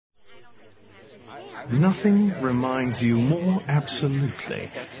Nothing reminds you more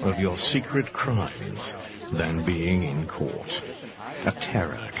absolutely of your secret crimes than being in court. A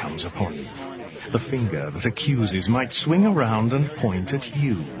terror comes upon you. The finger that accuses might swing around and point at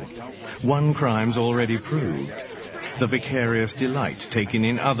you. One crime's already proved. The vicarious delight taken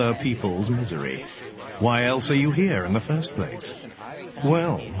in other people's misery. Why else are you here in the first place?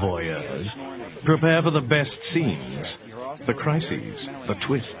 Well, voyeurs, prepare for the best scenes, the crises, the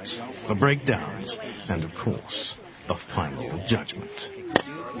twists, the breakdowns, and, of course, the final judgment.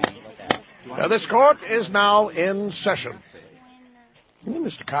 This court is now in session.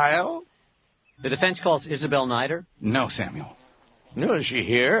 Mr. Kyle? The defense calls Isabel Nider? No, Samuel. No, is she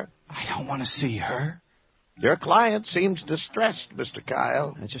here? I don't want to see her. Your client seems distressed, Mr.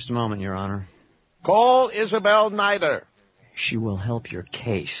 Kyle. Just a moment, Your Honor. Call Isabel Nider. She will help your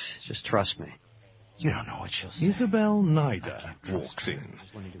case. Just trust me. You don't know what she'll say. Isabel Nider walks in,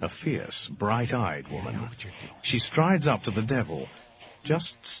 a fierce, bright-eyed woman. She strides up to the devil,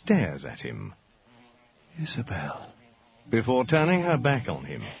 just stares at him. Isabel. Before turning her back on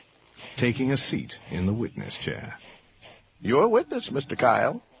him, taking a seat in the witness chair. You're a witness, Mr.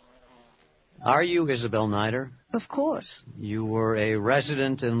 Kyle. Are you Isabel Nider? Of course. You were a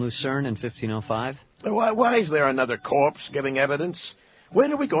resident in Lucerne in 1505? Why is there another corpse giving evidence?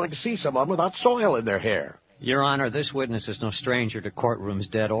 When are we going to see someone without soil in their hair? Your Honor, this witness is no stranger to courtrooms,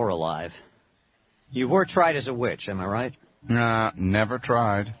 dead or alive. You were tried as a witch, am I right? Nah, never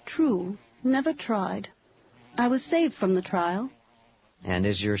tried. True. Never tried. I was saved from the trial. And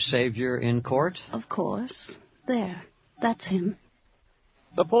is your savior in court? Of course. There. That's him.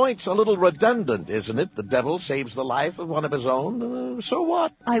 The point's a little redundant, isn't it? The devil saves the life of one of his own. So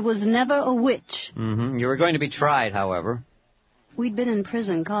what? I was never a witch. Mm-hmm. You were going to be tried, however. We'd been in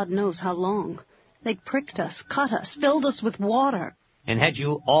prison God knows how long. They'd pricked us, cut us, filled us with water. And had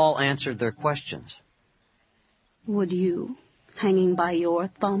you all answered their questions? Would you, hanging by your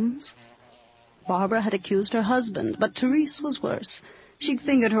thumbs? Barbara had accused her husband, but Therese was worse. She'd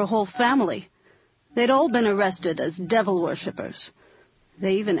fingered her whole family. They'd all been arrested as devil worshippers.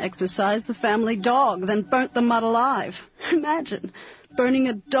 They even exorcised the family dog, then burnt the mutt alive. Imagine, burning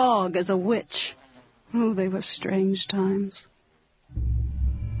a dog as a witch. Oh, they were strange times.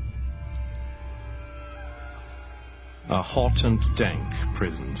 A hot and dank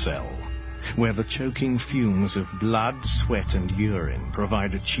prison cell, where the choking fumes of blood, sweat, and urine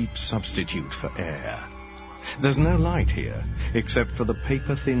provide a cheap substitute for air. There's no light here, except for the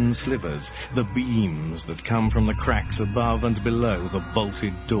paper-thin slivers, the beams that come from the cracks above and below the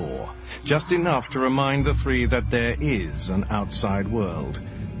bolted door. Just enough to remind the three that there is an outside world,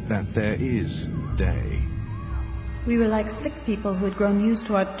 that there is day. We were like sick people who had grown used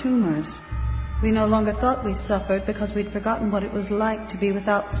to our tumors. We no longer thought we suffered because we'd forgotten what it was like to be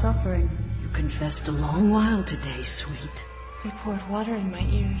without suffering. You confessed a long while today, sweet. They poured water in my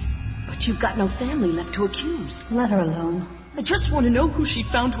ears. But you've got no family left to accuse. Let her alone. I just want to know who she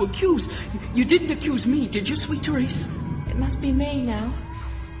found to accuse. You didn't accuse me, did you, sweet Therese? It must be May now.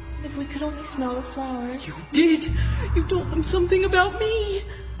 If we could only smell the flowers. You did. You told them something about me.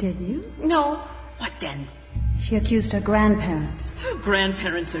 Did you? No. What then? She accused her grandparents. Her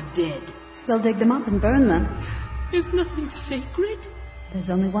grandparents are dead. They'll dig them up and burn them. Is nothing sacred? There's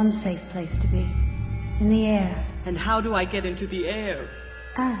only one safe place to be. In the air. And how do I get into the air?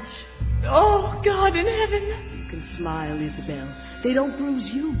 Ash. Oh, God in heaven. You can smile, Isabel. They don't bruise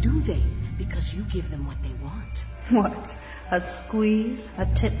you, do they? Because you give them what they want. What? A squeeze? A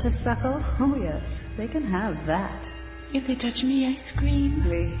tit to suckle? Oh, yes. They can have that. If they touch me, I scream.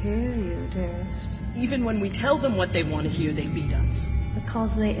 We hear you, dearest. Even when we tell them what they want to hear, they beat us.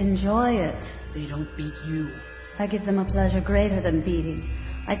 Because they enjoy it. They don't beat you. I give them a pleasure greater than beating.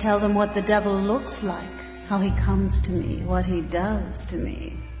 I tell them what the devil looks like, how he comes to me, what he does to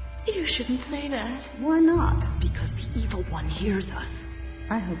me. You shouldn't say that. Why not? Because the evil one hears us.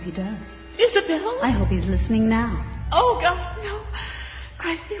 I hope he does. Isabel? I hope he's listening now. Oh, God, no.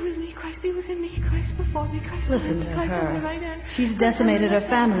 Christ be with me, Christ be within me, Christ before me, Christ Listen to Christ on my right her. hand. She's decimated her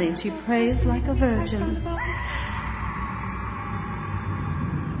family and she prays like a virgin.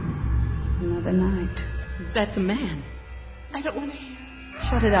 Another night. That's a man. I don't want to hear.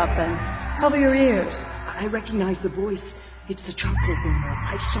 Shut it out, then. Cover your ears. I recognize the voice. It's the charcoal burner.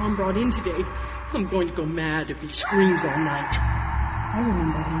 I saw him brought in today. I'm going to go mad if he screams all night. I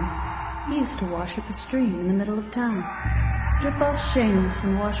remember him. He used to wash at the stream in the middle of town. Strip off Seamus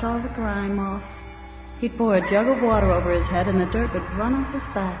and wash all the grime off. He'd pour a jug of water over his head and the dirt would run off his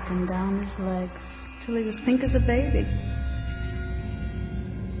back and down his legs till he was pink as a baby.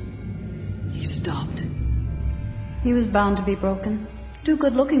 He stopped. He was bound to be broken. Too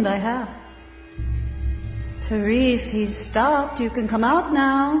good looking by half. Therese, he's stopped. You can come out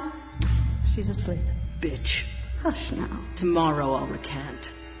now. She's asleep. Bitch. Hush now. Tomorrow I'll recant.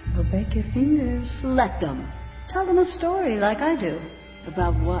 They'll break your fingers. Let them. Tell them a story like I do.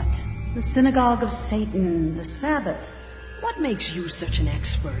 About what? The synagogue of Satan, the Sabbath. What makes you such an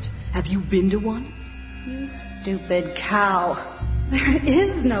expert? Have you been to one? You stupid cow. There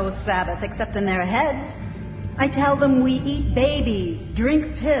is no Sabbath except in their heads. I tell them we eat babies,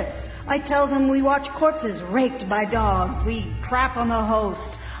 drink piss. I tell them we watch corpses raked by dogs. We crap on the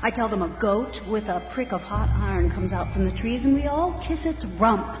host. I tell them a goat with a prick of hot iron comes out from the trees and we all kiss its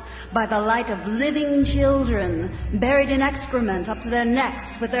rump by the light of living children buried in excrement up to their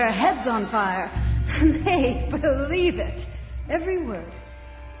necks with their heads on fire. And they believe it. Every word.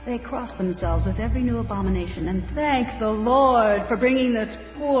 They cross themselves with every new abomination and thank the Lord for bringing this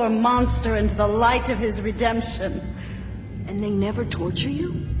poor monster into the light of his redemption. And they never torture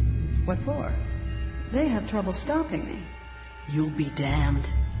you? What for? They have trouble stopping me. You'll be damned.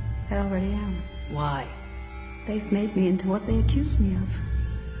 I already am. Why? They've made me into what they accuse me of.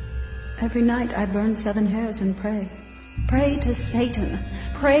 Every night I burn 7 hairs and pray. Pray to Satan.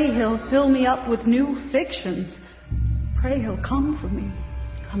 Pray he'll fill me up with new fictions. Pray he'll come for me.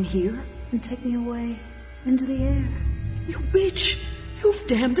 Come here? And take me away into the air. You bitch! You've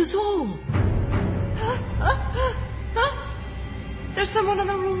damned us all. There's someone on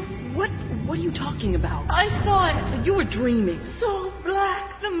the roof. What are you talking about? I saw it. You were dreaming. So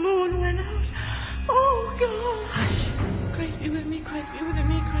black, the moon went out. Oh, God. Hush. Christ be with me, Christ be with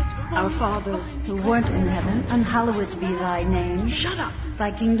me, Christ be with me. Our Father, who wert in heaven, unhallowed be thy name. Shut up.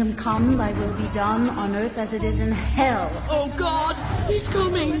 Thy kingdom come, thy will be done on earth as it is in hell. Oh, God, he's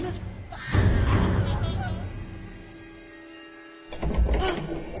coming.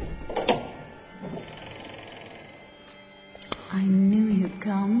 I knew you'd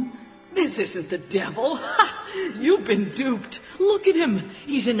come. This isn't the devil. You've been duped. Look at him.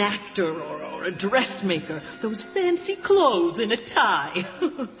 He's an actor or a dressmaker. Those fancy clothes and a tie.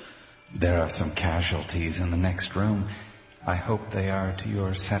 There are some casualties in the next room. I hope they are to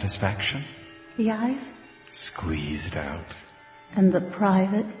your satisfaction. The eyes? Squeezed out. And the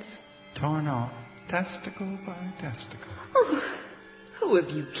privates? Torn off, testicle by testicle. Oh, who have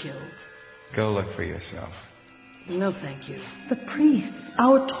you killed? Go look for yourself. No, thank you. The priests,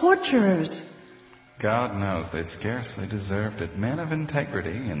 our torturers. God knows they scarcely deserved it. Men of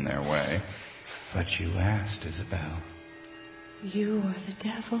integrity in their way. But you asked, Isabel. You are the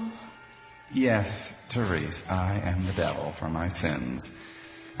devil. Yes, Therese, I am the devil for my sins.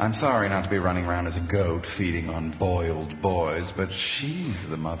 I'm sorry not to be running around as a goat feeding on boiled boys, but she's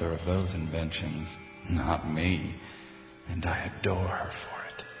the mother of those inventions, not me. And I adore her for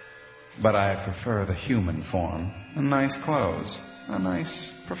it. But I prefer the human form, and nice clothes, a nice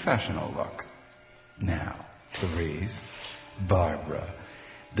professional look. Now, Therese, Barbara,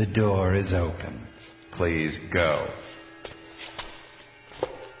 the door is open. Please go.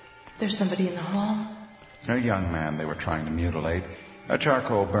 There's somebody in the hall. A young man they were trying to mutilate. A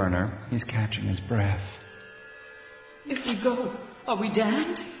charcoal burner. He's catching his breath. If we go, are we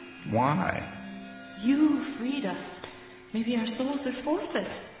damned? Why? You freed us. Maybe our souls are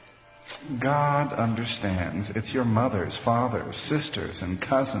forfeit. God understands. It's your mothers, fathers, sisters, and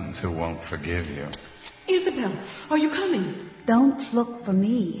cousins who won't forgive you. Isabel, are you coming? Don't look for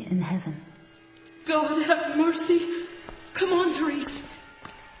me in heaven. God have mercy. Come on, Therese.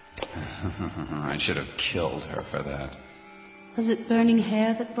 I should have killed her for that. Was it burning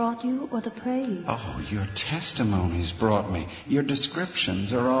hair that brought you, or the praise? Oh, your testimonies brought me. Your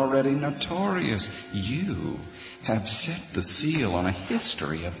descriptions are already notorious. You have set the seal on a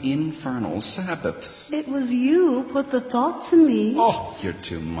history of infernal Sabbaths. It was you who put the thoughts in me. Oh, you're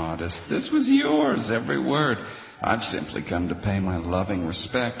too modest. This was yours, every word. I've simply come to pay my loving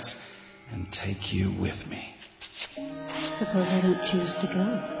respects and take you with me. Suppose I don't choose to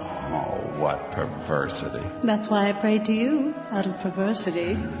go. Oh, what perversity. That's why I prayed to you, out of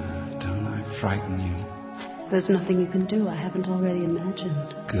perversity. Don't I frighten you? There's nothing you can do I haven't already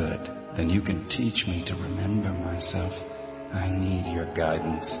imagined. Good. Then you can teach me to remember myself. I need your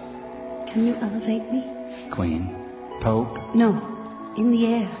guidance. Can you elevate me? Queen? Pope? No, in the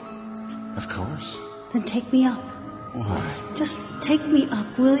air. Of course. Then take me up. Why? Just take me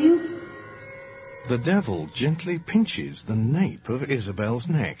up, will you? The devil gently pinches the nape of Isabel's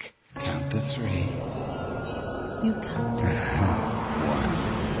neck. Count to 3. You count. 1.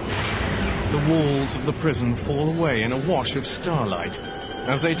 The walls of the prison fall away in a wash of starlight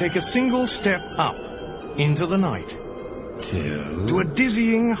as they take a single step up into the night 2. to a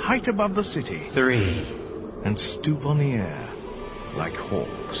dizzying height above the city 3. and stoop on the air like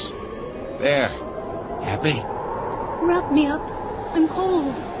hawks. There. Happy? Wrap me up. I'm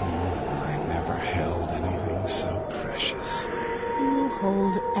cold. I never held anything so precious. You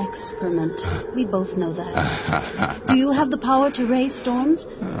hold excrement. We both know that. Do you have the power to raise storms?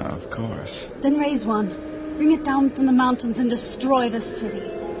 Of course. Then raise one. Bring it down from the mountains and destroy the city.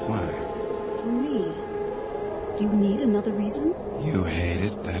 Why? For me. Do you need another reason? You hate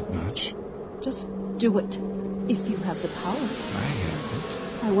it that much? Just do it, if you have the power. I have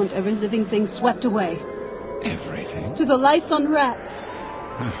it. I want every living thing swept away. Everything? To the lice on rats.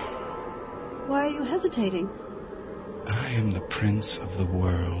 Why are you hesitating? I am the prince of the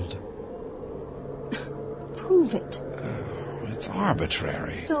world. Prove it. It's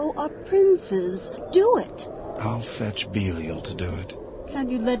arbitrary. So are princes. Do it. I'll fetch Belial to do it. Can't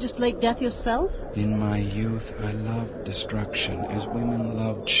you legislate death yourself? In my youth, I loved destruction as women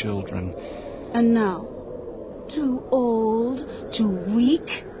love children. And now? Too old? Too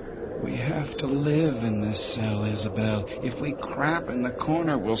weak? We have to live in this cell, Isabel. If we crap in the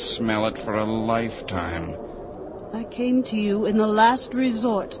corner, we'll smell it for a lifetime. I came to you in the last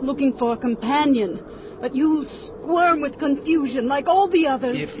resort, looking for a companion. But you squirm with confusion like all the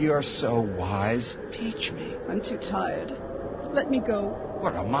others. If you're so wise, teach me. I'm too tired. Let me go.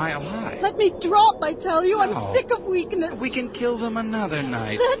 We're a mile high. Let me drop, I tell you. I'm No. sick of weakness. We can kill them another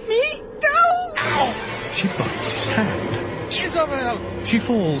night. Let me go! Ow! She bites his hand. Isabel! She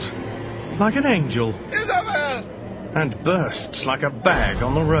falls like an angel Isabel! and bursts like a bag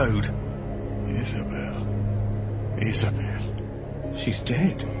on the road. Isabel. Isabel. She's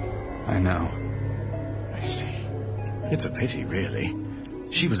dead. I know. I see. It's a pity, really.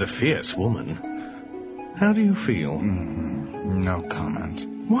 She was a fierce woman. How do you feel? No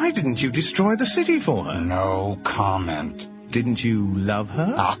comment. Why didn't you destroy the city for her? No comment. Didn't you love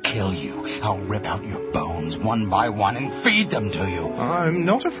her? I'll kill you. I'll rip out your bones one by one and feed them to you. I'm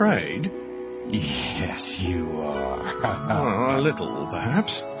not afraid. Yes, you are. A little,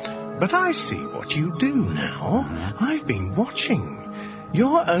 perhaps. But I see what you do now. I've been watching.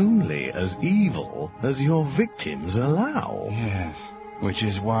 You're only as evil as your victims allow. Yes, which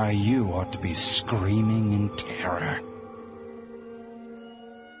is why you ought to be screaming in terror.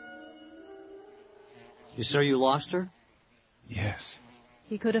 So you lost her? Yes.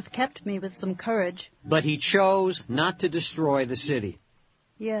 He could have kept me with some courage. But he chose not to destroy the city.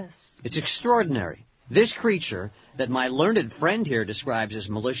 Yes. It's extraordinary. This creature, that my learned friend here describes as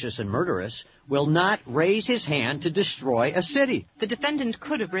malicious and murderous, will not raise his hand to destroy a city. The defendant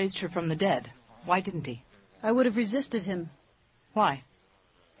could have raised her from the dead. Why didn't he? I would have resisted him. Why?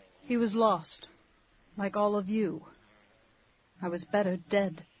 He was lost. Like all of you. I was better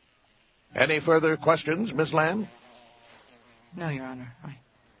dead. Any further questions, Miss Lamb? No, Your Honor.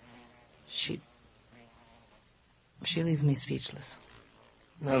 She leaves me speechless.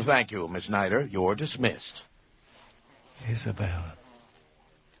 Well, thank you, Miss Snyder. You're dismissed. Isabel.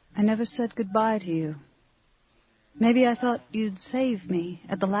 I never said goodbye to you. Maybe I thought you'd save me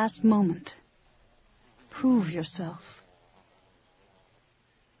at the last moment. Prove yourself.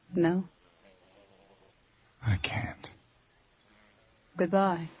 No? I can't.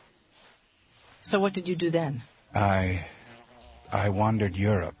 Goodbye. So what did you do then? I wandered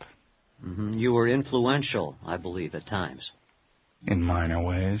Europe. You were influential, I believe, at times. In minor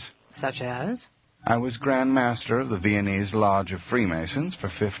ways. Such as? I was Grand Master of the Viennese Lodge of Freemasons for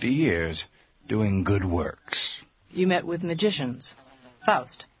 50 years, doing good works. You met with magicians.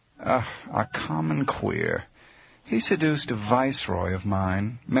 Faust. A common queer. He seduced a viceroy of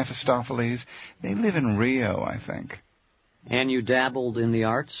mine, Mephistopheles. They live in Rio, I think. And you dabbled in the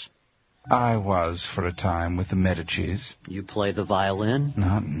arts? I was, for a time, with the Medicis. You play the violin?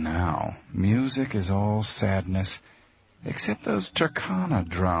 Not now. Music is all sadness. Except those Turkana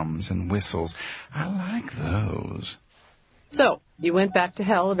drums and whistles. I like those. So, you went back to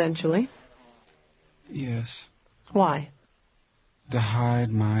hell eventually? Yes. Why? To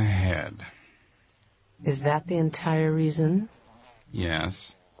hide my head. Is that the entire reason?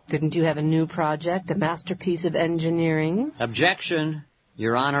 Yes. Didn't you have a new project, a masterpiece of engineering? Objection.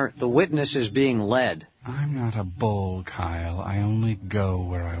 Your Honor, the witness is being led. I'm not a bull, Kyle. I only go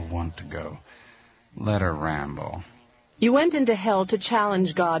where I want to go. Let her ramble. You went into hell to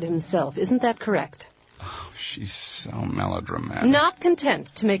challenge God himself. Isn't that correct? Oh, she's so melodramatic. Not content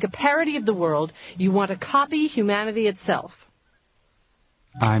to make a parody of the world, you want to copy humanity itself.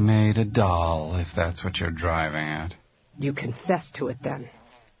 I made a doll, if that's what you're driving at. You confess to it, then.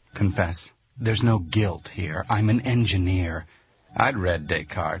 Confess. There's no guilt here. I'm an engineer. I'd read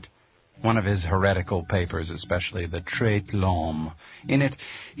Descartes. One of his heretical papers, especially the Trait L'Homme. In it,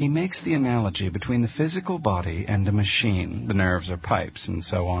 he makes the analogy between the physical body and a machine. The nerves are pipes, and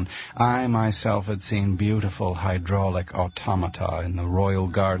so on. I myself had seen beautiful hydraulic automata in the royal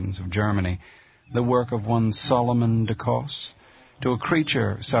gardens of Germany, the work of one Solomon de Cos. To a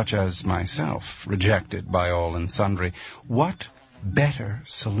creature such as myself, rejected by all and sundry, what better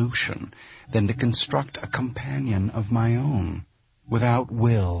solution than to construct a companion of my own, without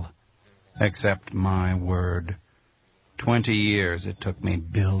will, except my word? 20 years it took me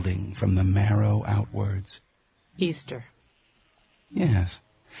building from the marrow outwards. Easter. Yes,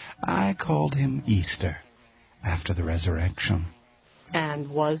 I called him Easter, after the resurrection. And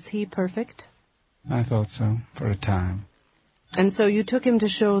was he perfect? I thought so, for a time. And so you took him to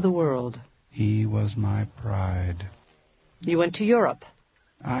show the world? He was my pride. You went to Europe?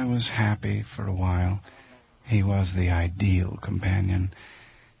 I was happy for a while. He was the ideal companion.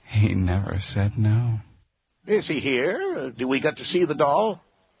 He never said no. Is he here? Do we get to see the doll?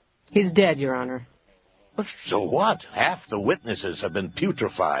 He's dead, Your Honor. So what? Half the witnesses have been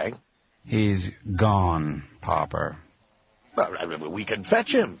putrefying. He's gone, Pauper. Well, we can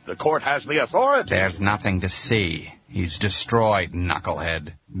fetch him. The court has the authority. There's nothing to see. He's destroyed,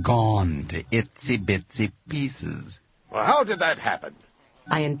 knucklehead. Gone to itsy-bitsy pieces. Well, how did that happen?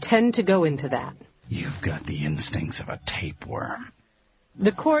 I intend to go into that. You've got the instincts of a tapeworm.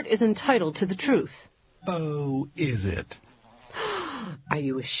 The court is entitled to the truth. Oh, is it? Are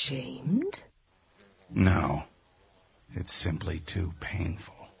you ashamed? No. It's simply too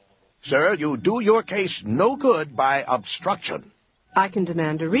painful. Sir, you do your case no good by obstruction. I can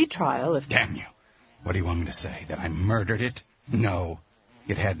demand a retrial if... Damn you. What do you want me to say? That I murdered it? No.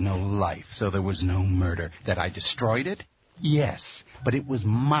 It had no life, so there was no murder. That I destroyed it? Yes. But it was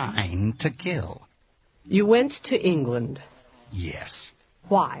mine to kill. You went to England? Yes.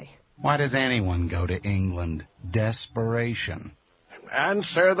 Why? Why does anyone go to England? Desperation.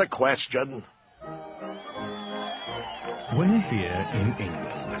 Answer the question. We're here in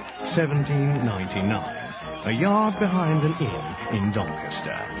England, 1799, a yard behind an inn in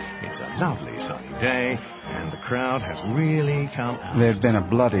Doncaster. It's a lovely sunny day, and the crowd has really come out. There'd been a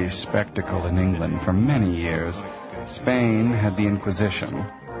bloody spectacle in England for many years. Spain had the Inquisition.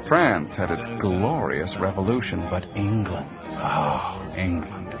 France had its glorious revolution, but England,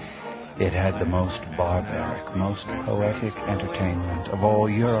 England. It had the most barbaric, most poetic entertainment of all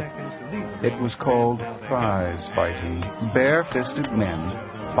Europe. It was called prize fighting. Bare-fisted men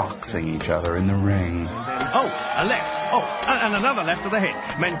boxing each other in the ring. Oh, a left. Oh, and another left to the head.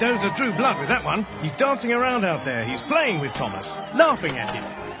 Mendoza drew blood with that one. He's dancing around out there. He's playing with Thomas, laughing at him.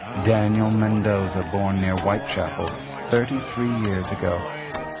 Daniel Mendoza, born near Whitechapel 33 years ago.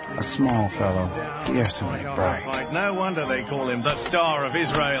 A small fellow, fearsomely bright. No wonder they call him the Star of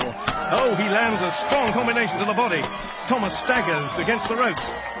Israel. Oh, he lands a strong combination to the body. Thomas staggers against the ropes.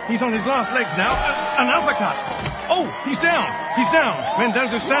 He's on his last legs now. An uppercut. Oh, he's down. He's down.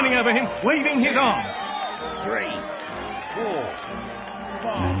 Mendoza's standing over him, waving his arms. 3, 4,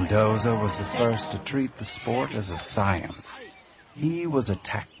 5. Mendoza was the first to treat the sport as a science. He was a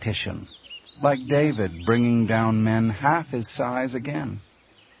tactician, like David, bringing down men half his size again.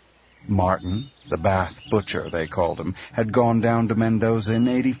 Martin, the Bath butcher, they called him, had gone down to Mendoza in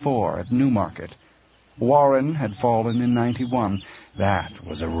 84 at Newmarket. Warren had fallen in 91. That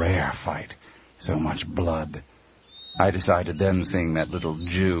was a rare fight. So much blood. I decided then, seeing that little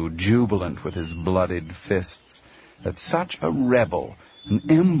Jew jubilant with his bloodied fists, that such a rebel, an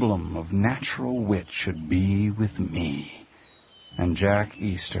emblem of natural wit, should be with me. And Jack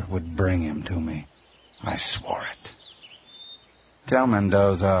Easter would bring him to me. I swore it. Tell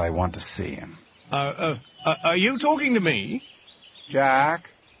Mendoza I want to see him. Are you talking to me? Jack?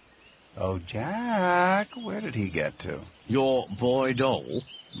 Oh, Jack, where did he get to? Your boy doll?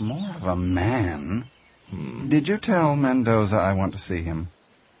 More of a man. Did you tell Mendoza I want to see him?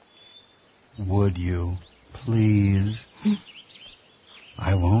 Would you, please?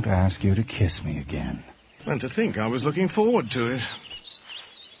 I won't ask you to kiss me again. And to think I was looking forward to it.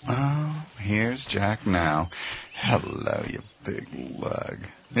 Oh, here's Jack now. Hello, you big lug.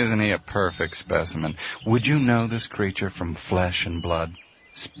 Isn't he a perfect specimen? Would you know this creature from flesh and blood?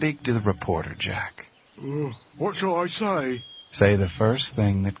 Speak to the reporter, Jack. What shall I say? Say the first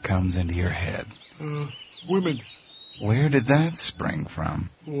thing that comes into your head. Women. Where did that spring from?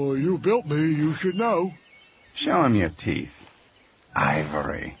 Well, you built me, you should know. Show him your teeth.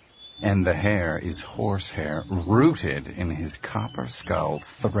 Ivory. And the hair is horsehair, rooted in his copper skull,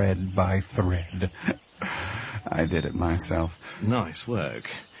 thread by thread. I did it myself. Nice work.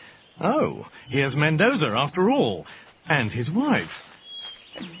 Oh, here's Mendoza after all. And his wife.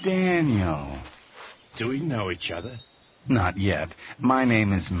 Daniel. Do we know each other? Not yet. My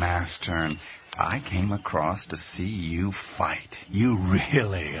name is Mastern. I came across to see you fight. You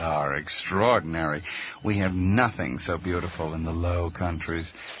really are extraordinary. We have nothing so beautiful in the Low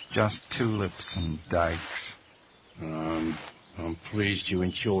Countries. Just tulips and dikes. I'm pleased you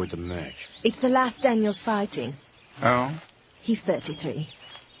enjoyed the match. It's the last Daniel's fighting. Oh? He's 33.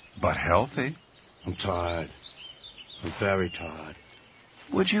 But healthy. I'm tired. I'm very tired.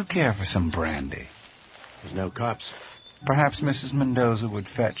 Would you care for some brandy? There's no cups. Perhaps Mrs. Mendoza would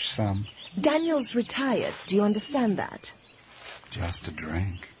fetch some. Daniel's retired. Do you understand that? Just a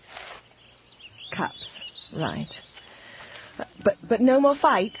drink. Cups. Right. But no more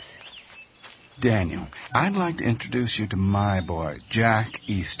fights? Daniel, I'd like to introduce you to my boy, Jack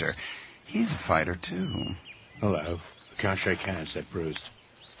Easter. He's a fighter, too. Hello. I can't shake hands, said Bruce.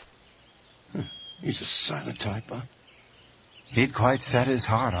 He's a silent type, huh? He'd quite set his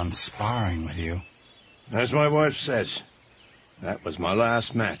heart on sparring with you. As my wife says, that was my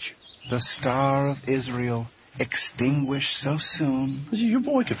last match. The Star of Israel, extinguished so soon. Your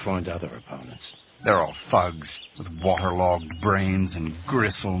boy could find other opponents. They're all thugs with waterlogged brains and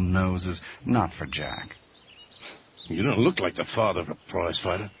gristle noses. Not for Jack. You don't look like the father of a prize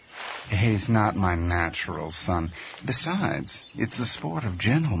fighter. He's not my natural son. Besides, it's the sport of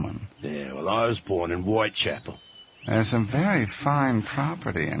gentlemen. Yeah, well, I was born in Whitechapel. There's some very fine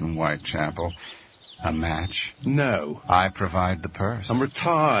property in Whitechapel. A match? No. I provide the purse. I'm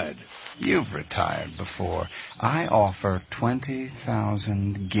retired. You've retired before. I offer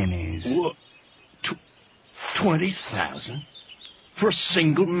 20,000 guineas. What? 20,000? For a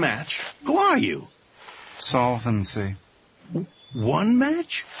single match? Who are you? Solvency. One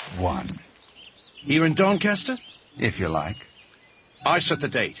match? One. Here in Doncaster? If you like. I set the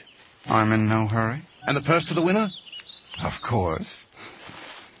date. I'm in no hurry. And the purse to the winner? Of course.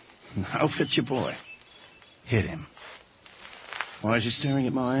 How fit's your boy? Hit him. Why is he staring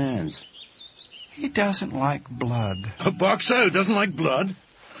at my hands? He doesn't like blood. A boxer who doesn't like blood?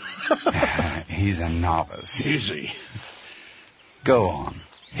 He's a novice. Is he? Go on.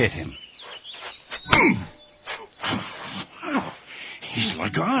 Hit him. He's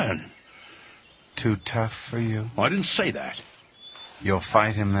like iron. Too tough for you? I didn't say that. You'll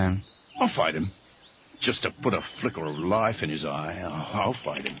fight him then? I'll fight him. Just to put a flicker of life in his eye, I'll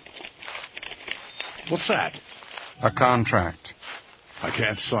fight him. What's that? A contract. I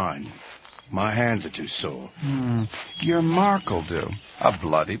can't sign. My hands are too sore. Your mark'll do. A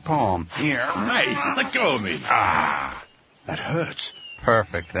bloody palm. Here. Hey, let go of me. Ah, that hurts.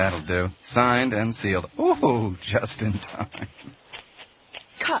 Perfect, that'll do. Signed and sealed. Ooh, just in time.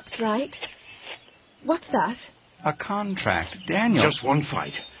 Cups, right? What's that? A contract. Daniel. Just one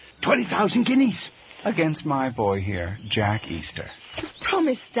fight. 20,000 guineas. Against my boy here, Jack Easter. You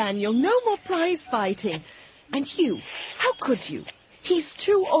promised, Daniel, no more prize fighting. And you, how could you? He's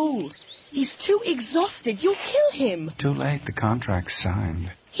too old. He's too exhausted. You'll kill him. Too late. The contract's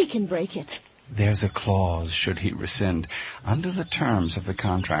signed. He can break it. There's a clause, should he rescind. Under the terms of the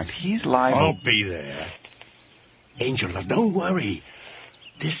contract, he's liable... I'll be there. Angel, don't worry.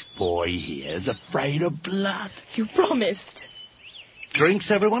 This boy here's afraid of blood. You promised. Drinks,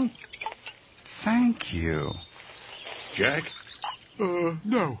 everyone? Thank you. Jack?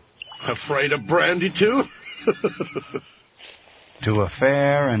 No. Afraid of brandy, too? To a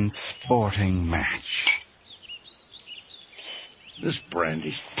fair and sporting match. This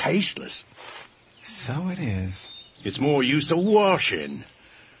brandy's tasteless. So it is. It's more used to wash in.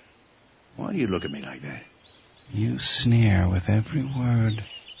 Why do you look at me like that? You sneer with every word.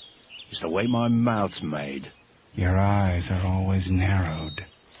 It's the way my mouth's made. Your eyes are always narrowed.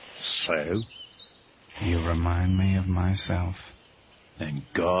 So? You remind me of myself. Then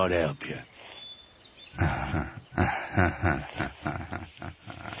God help you.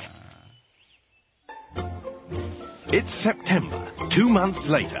 It's September, 2 months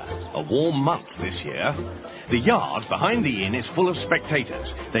later, a warm month this year. The yard behind the inn is full of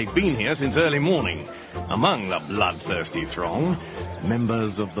spectators. They've been here since early morning. Among the bloodthirsty throng,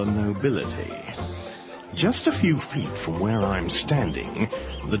 members of the nobility. Just a few feet from where I'm standing,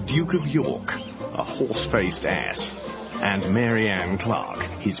 the Duke of York, a horse-faced ass, and Mary Ann Clark,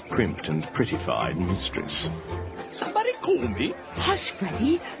 his primped and prettified mistress. Somebody call me. Hush,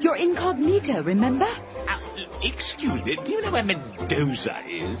 Freddie. You're incognito, remember? Excuse me, do you know where Mendoza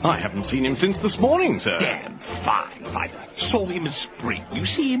is? I haven't seen him since this morning, sir. Damn fine fighter. Saw him spring. You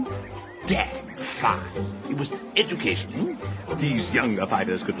see him? damn fine. It was education. These younger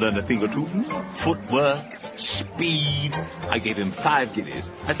fighters could learn a thing or two. Footwork, speed. I gave him 5 guineas.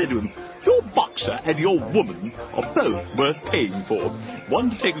 I said to him, your boxer and your woman are both worth paying for. One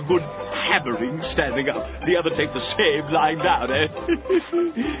to take a good hammering standing up, the other take the same lying down, eh?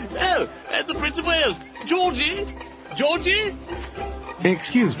 Oh, and the Prince of Wales. Georgie? Georgie?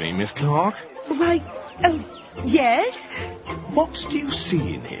 Excuse me, Miss Clark. Why, yes? What do you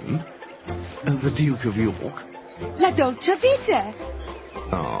see in him? The Duke of York? La Dolce Vita.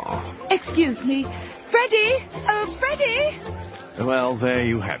 Oh. Excuse me. Freddie! Oh, Freddie! Well, there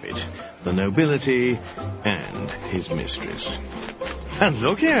you have it. The nobility and his mistress. And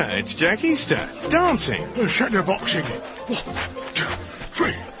look here, it's Jack Easter, dancing. Shut your boxing.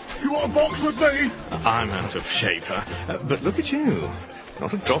 3. You want to box with me? I'm out of shape, but look at you.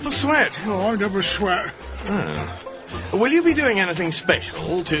 Not a drop of sweat. Oh, I never sweat. Oh. Will you be doing anything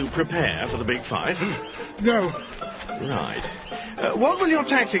special to prepare for the big fight? No. Right. What will your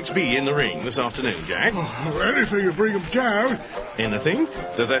tactics be in the ring this afternoon, Jack? Oh, anything to bring him down. Anything?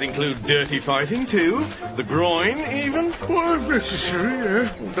 Does that include dirty fighting, too? The groin, even? Well, if necessary,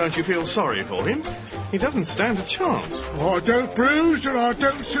 yeah. Don't you feel sorry for him? He doesn't stand a chance. I don't bruise and I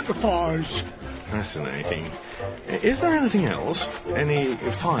don't sympathise. Fascinating. Is there anything else? Any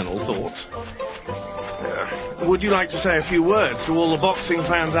final thoughts? Would you like to say a few words to all the boxing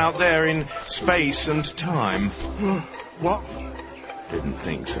fans out there in space and time? What? Didn't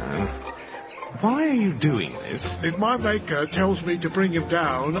think so. Why are you doing this? If my maker tells me to bring him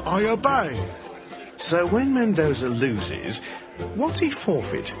down, I obey. So when Mendoza loses, what's he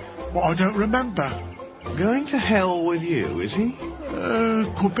forfeit? Well, I don't remember. Going to hell with you, is he?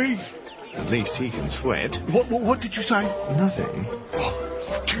 Could be. At least he can sweat. What did you say? Nothing.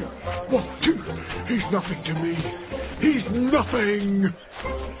 What? He's nothing to me. He's nothing.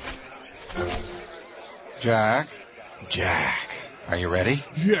 Jack? Jack. Are you ready?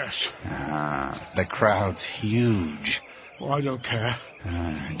 Yes. The crowd's huge. Well, I don't care.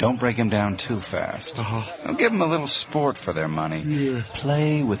 Don't break him down too fast. Uh-huh. Give him a little sport for their money. Yeah.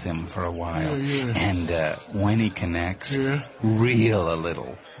 Play with him for a while. Yeah. And when he connects, reel a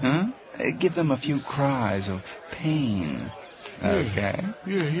little. Huh? Give him a few cries of pain. Okay?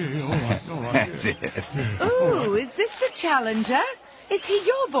 Yeah. All right. That's it. Ooh, is this the challenger? Is he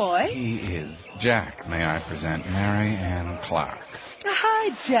your boy? He is. Jack, may I present Mary Ann Clark. Hi,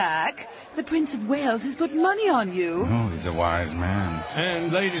 Jack. The Prince of Wales has put money on you. Oh, he's a wise man.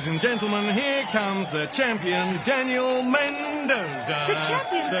 And ladies and gentlemen, here comes the champion, Daniel Mendoza. The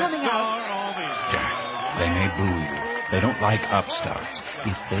champion's coming out. Jack, they may boo you. They don't like upstarts.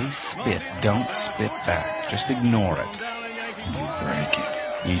 If they spit, don't spit back. Just ignore it. You break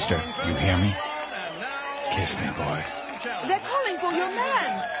it. Easter, you hear me? Kiss me, boy. They're calling for your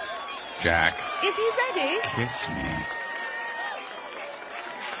man. Jack. Is he ready? Kiss me.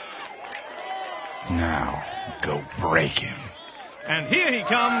 Now, go break him. And here he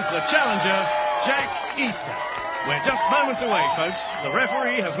comes, the challenger, Jack Easter. We're just moments away, folks. The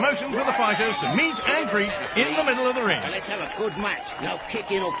referee has motioned for the fighters to meet and greet in the middle of the ring. Well, let's have a good match. No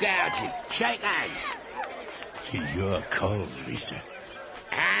kicking or gouging. Shake hands. You're cold, Easter.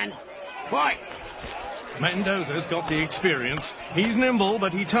 And fight. Mendoza's got the experience. He's nimble,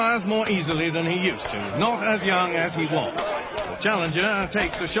 but he tires more easily than he used to. Not as young as he was. The challenger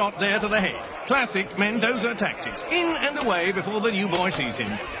takes a shot there to the head. Classic Mendoza tactics. In and away before the new boy sees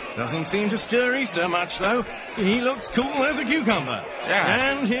him. Doesn't seem to stir Easter much, though. He looks cool as a cucumber.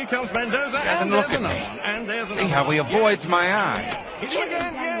 Yeah. And here comes Mendoza, Doesn't and look there's at me. another. And there's another. See how he avoids my eye. Hit him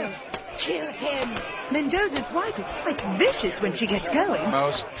again, yes. Kill him. Mendoza's wife is quite vicious when she gets going.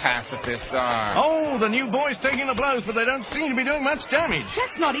 Most pacifists are. Oh, the new boy's taking the blows, but they don't seem to be doing much damage.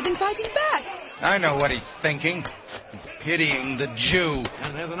 Jack's not even fighting back. I know what he's thinking. He's pitying the Jew.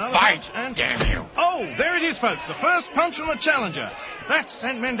 And there's another Fight, punch, and damn you. Oh, there it is, folks. The first punch from the challenger. That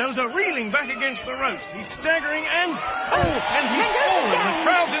sent Mendoza reeling back against the ropes. He's staggering and... Oh, and he's fallen. The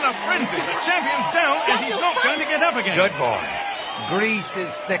crowd's in a frenzy. The champion's down, and he's not going to get up again. Good boy. Grease is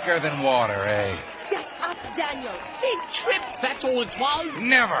thicker than water, eh? Get up, Daniel. He tripped, that's all it was.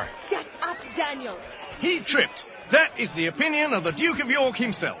 Never. Get up, Daniel. He tripped. That is the opinion of the Duke of York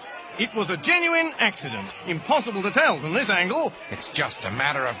himself. It was a genuine accident. Impossible to tell from this angle. It's just a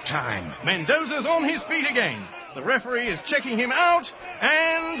matter of time. Mendoza's on his feet again. The referee is checking him out,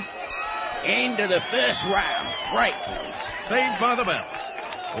 and... End of the first round. Break, please. Saved by the bell.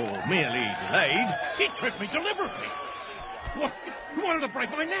 Or merely delayed. He tripped me deliberately. What? He wanted to break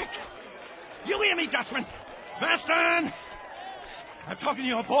my neck. You hear me, Dutchman? Baston! I'm talking to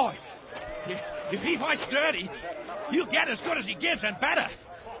your boy. If he fights dirty, you get as good as he gives and better.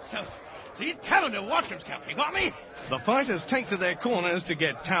 He's telling to watch himself, you got me? The fighters take to their corners to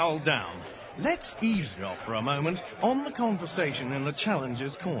get toweled down. Let's eavesdrop for a moment on the conversation in the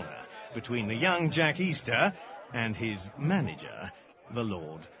challenger's corner between the young Jack Easter and his manager, the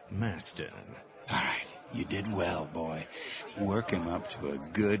Lord Mastern. All right, you did well, boy. Work him up to a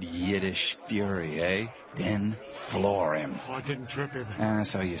good Yiddish fury, eh? Then floor him. I didn't trip him.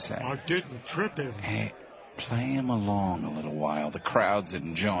 So you say. I didn't trip him. Hey, play him along a little while. The crowd's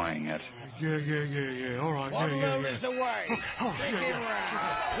enjoying it. Yeah. All right, One yeah. load is away. Second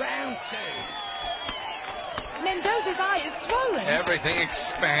round. Round 2. Mendoza's eye is swollen. Everything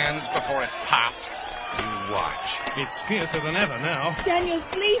expands before it pops. You watch. It's fiercer than ever now. Daniel's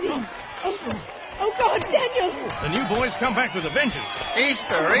bleeding. Oh, God, Daniel! The new boys come back with a vengeance.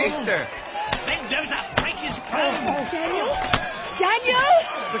 Easter! Mendoza, break his crown. Daniel!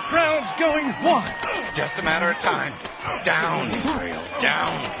 The crowd's going wild. Just a matter of time. Down, Israel.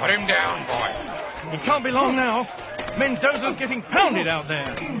 Down. Put him down, boy. It can't be long now. Mendoza's getting pounded out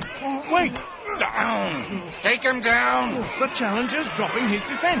there. Wait. Down. Take him down. The challenger's dropping his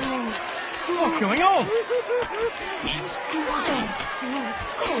defense. What's going on? He's crying.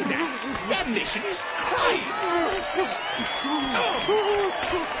 Oh, that damnation is crying.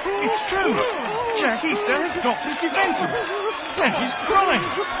 It's true. Jack Easter has dropped his defenses. And he's crying.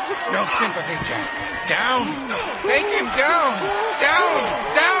 No sympathy, Jack. Down. Take him down.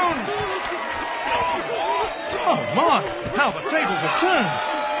 Down. Oh, my. How the tables have turned.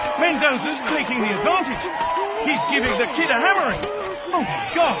 Mendoza's taking the advantage. He's giving the kid a hammering. Oh,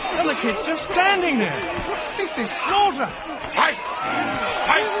 my God. And the kid's just standing there. This is slaughter. Fight.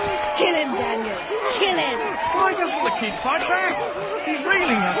 Kill him, Daniel. Kill him. Why doesn't the kid fight back? He's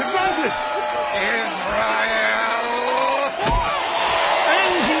reeling like a drunkard. Israel.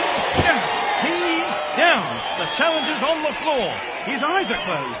 And he's down. The challenger's on the floor. His eyes are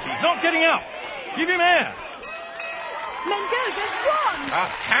closed. He's not getting up. Give him air. Mendoza's won. A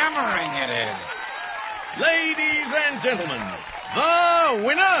hammering it is. Ladies and gentlemen, the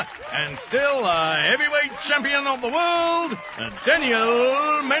winner, and still a heavyweight champion of the world,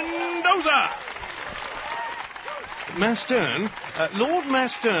 Daniel Mendoza. Mastern, Lord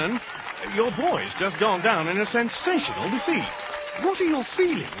Mastern, your boy's just gone down in a sensational defeat. What are your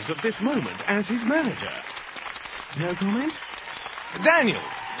feelings at this moment as his manager? No comment?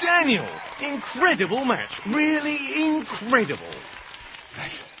 Daniel, incredible match. Really incredible.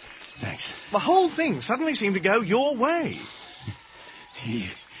 Thanks. The whole thing suddenly seemed to go your way.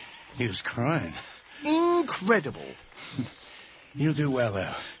 He was crying. Incredible. He'll do well,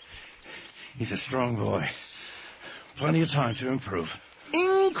 though. He's a strong boy. Plenty of time to improve.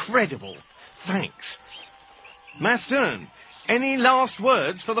 Incredible. Thanks. Mastern, any last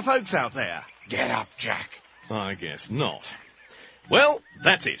words for the folks out there? Get up, Jack. I guess not. Well,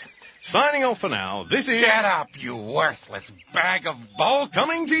 that's it. Signing off for now, this is... Get up, you worthless bag of bolts!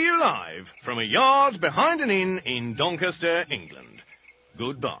 Coming to you live from a yard behind an inn in Doncaster, England.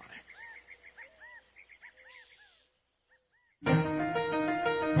 Goodbye.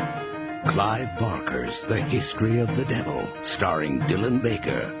 Clive Barker's The History of the Devil, starring Dylan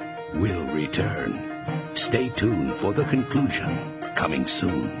Baker, will return. Stay tuned for the conclusion, coming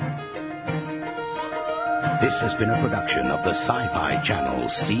soon. This has been a production of the Sci-Fi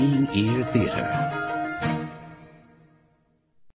Channel's Seeing Ear Theater.